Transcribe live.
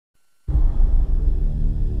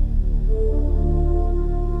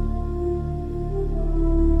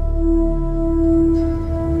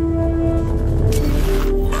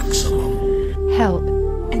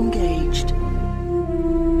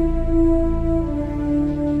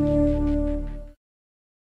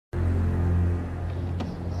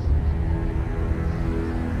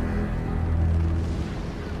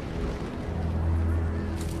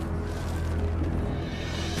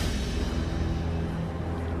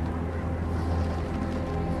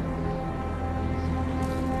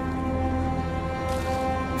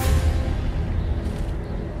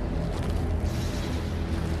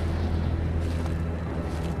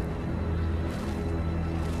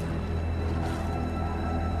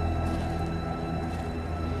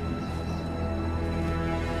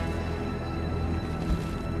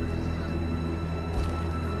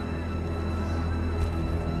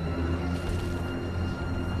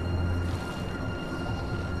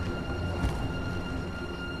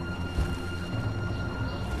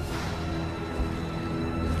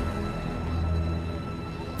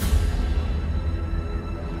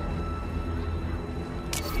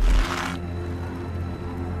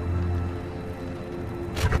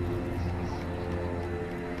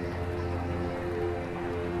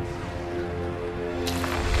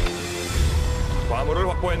정보를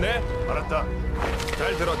확보했네. 알았다.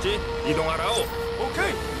 잘 들었지? 이동하라오.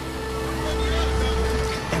 오케이.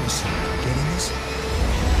 Emerson, getting this?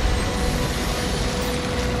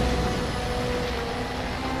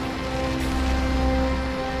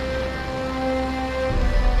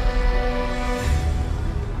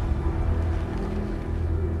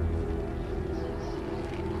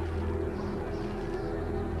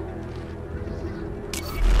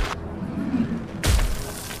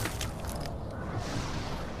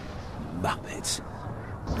 Muppets.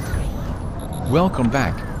 Welcome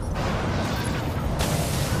back.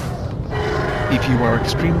 If you are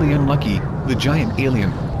extremely unlucky, the giant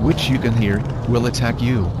alien, which you can hear, will attack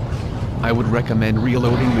you. I would recommend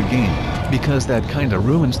reloading the game, because that kinda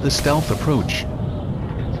ruins the stealth approach.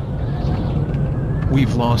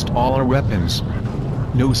 We've lost all our weapons.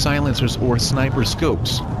 No silencers or sniper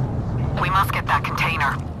scopes. We must get that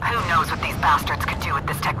container. Who knows what these bastards could do with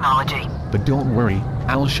this technology? But don't worry,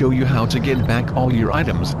 I'll show you how to get back all your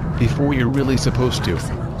items, before you're really supposed to.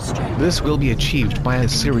 This will be achieved by a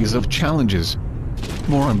series of challenges.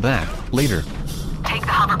 More on that, later. Take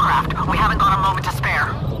the hovercraft. We haven't got a moment to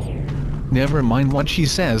spare. Never mind what she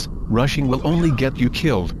says, rushing will only get you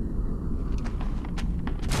killed.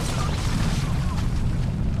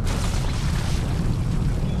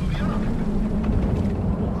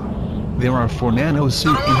 There are 4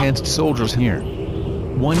 nano-suit-enhanced soldiers here.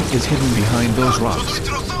 One is hidden behind those rocks.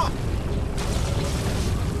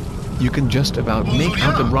 You can just about make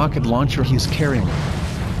out the rocket launcher he's carrying.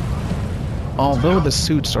 Although the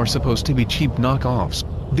suits are supposed to be cheap knockoffs,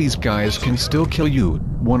 these guys can still kill you,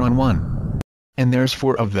 one-on-one. And there's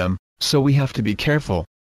 4 of them, so we have to be careful.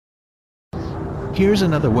 Here's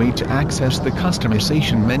another way to access the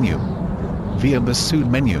customization menu. Via the suit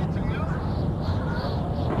menu.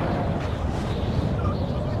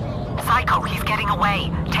 Psycho, he's getting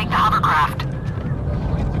away. Take the hovercraft.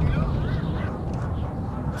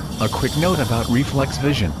 A quick note about reflex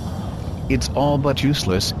vision. It's all but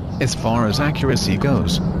useless, as far as accuracy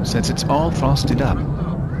goes, since it's all frosted up.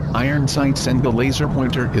 Iron sights and the laser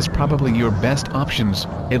pointer is probably your best options,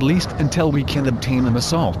 at least until we can obtain an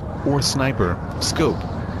assault, or sniper, scope.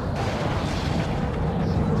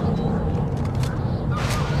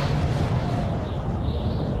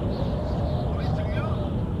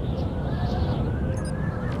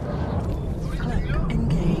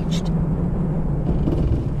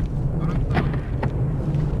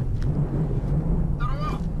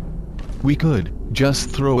 We could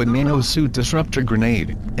just throw a nano-suit disruptor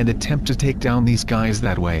grenade and attempt to take down these guys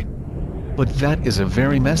that way. But that is a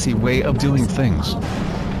very messy way of doing things.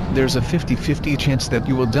 There's a 50-50 chance that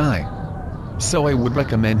you will die. So I would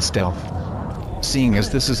recommend stealth. Seeing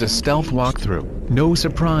as this is a stealth walkthrough, no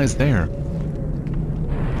surprise there.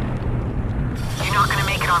 You're not gonna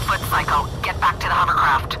make it on foot, Psycho. Get back to the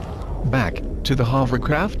hovercraft. Back to the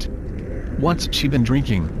hovercraft? What's she been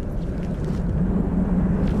drinking?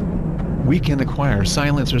 We can acquire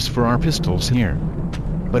silencers for our pistols here.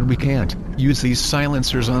 But we can't use these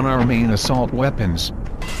silencers on our main assault weapons.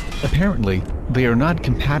 Apparently, they are not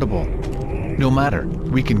compatible. No matter,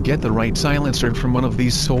 we can get the right silencer from one of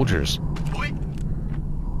these soldiers.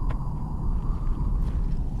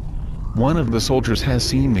 One of the soldiers has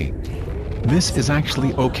seen me. This is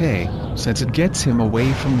actually okay, since it gets him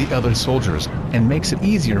away from the other soldiers, and makes it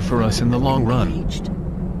easier for us in the long run.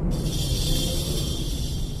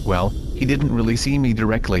 Well, he didn't really see me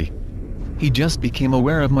directly. He just became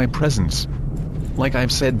aware of my presence. Like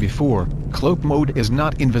I've said before, cloak mode is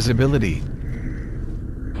not invisibility.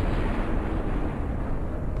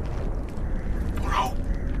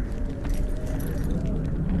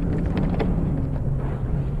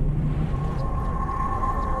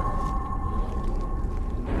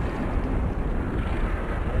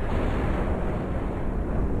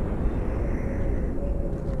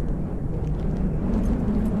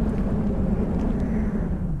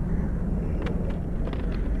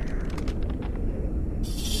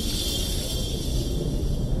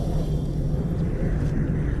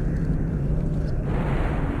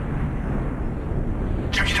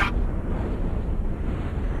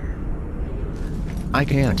 I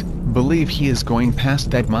can't believe he is going past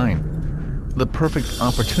that mine. The perfect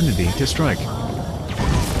opportunity to strike.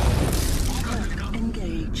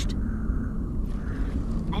 Engaged.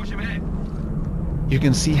 You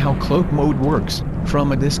can see how cloak mode works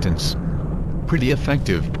from a distance. Pretty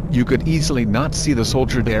effective. You could easily not see the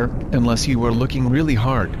soldier there unless you were looking really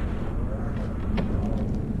hard.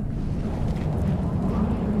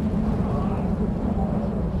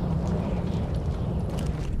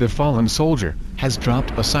 The fallen soldier has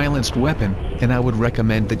dropped a silenced weapon, and I would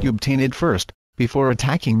recommend that you obtain it first, before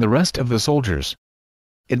attacking the rest of the soldiers.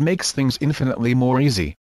 it makes things infinitely more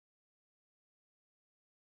easy.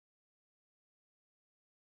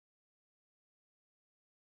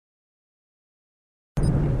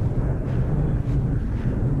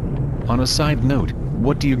 On a side note,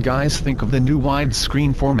 what do you guys think of the new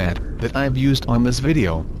widescreen format that I've used on this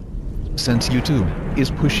video? Since YouTube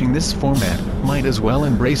is pushing this format, might as well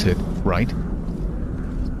embrace it, right?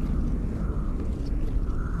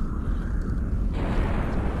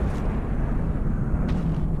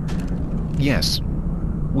 Yes.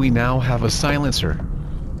 We now have a silencer.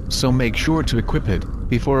 So make sure to equip it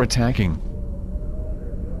before attacking.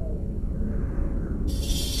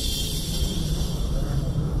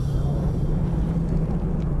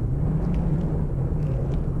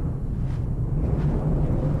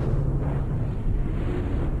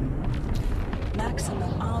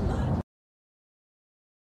 Maximum armor.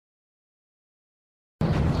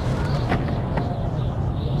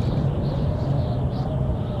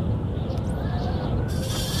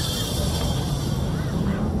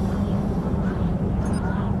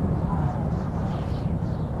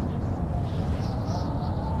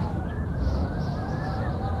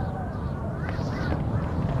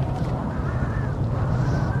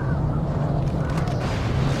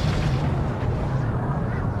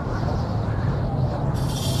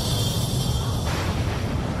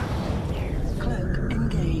 Cloak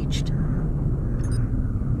engaged.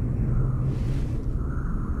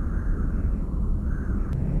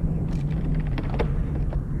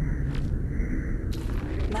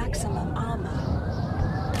 Maximum armor.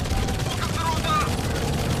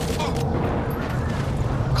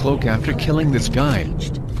 Cloak after killing this guy.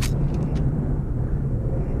 Engaged.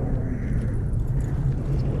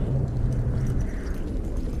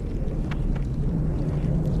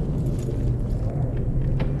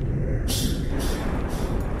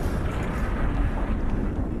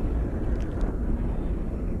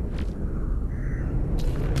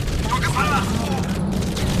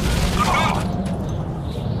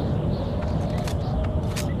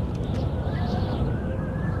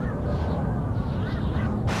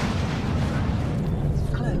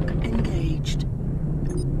 Cloak engaged.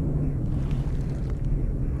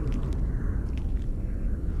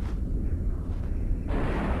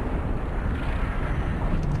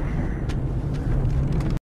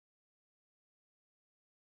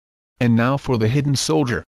 And now for the hidden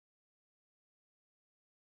soldier.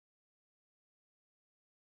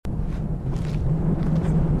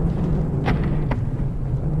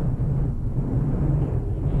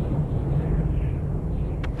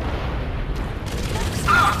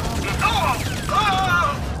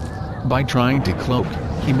 By trying to cloak,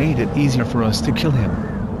 he made it easier for us to kill him.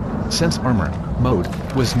 Since armor mode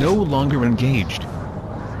was no longer engaged.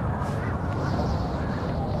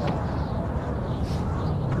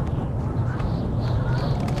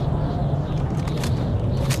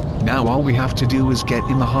 Now all we have to do is get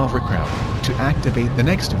in the hovercraft to activate the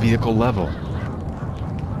next vehicle level.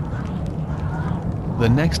 The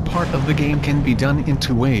next part of the game can be done in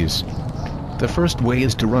two ways. The first way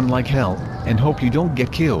is to run like hell and hope you don't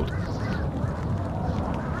get killed.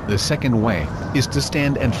 The second way is to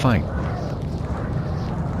stand and fight.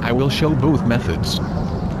 I will show both methods.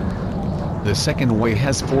 The second way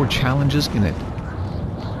has 4 challenges in it.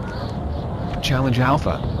 Challenge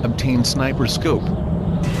Alpha, obtain sniper scope.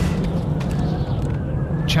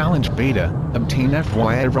 Challenge Beta, obtain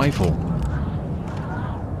FYI rifle.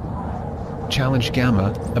 Challenge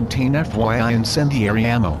Gamma, obtain FYI incendiary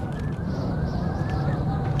ammo.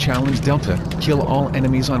 Challenge Delta, kill all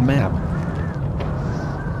enemies on map.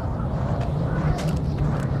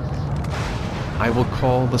 I will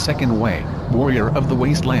call the second way, Warrior of the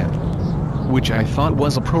Wasteland, which I thought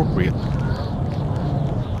was appropriate.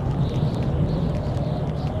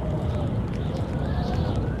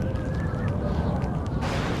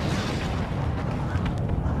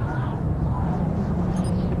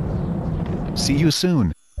 See you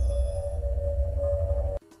soon.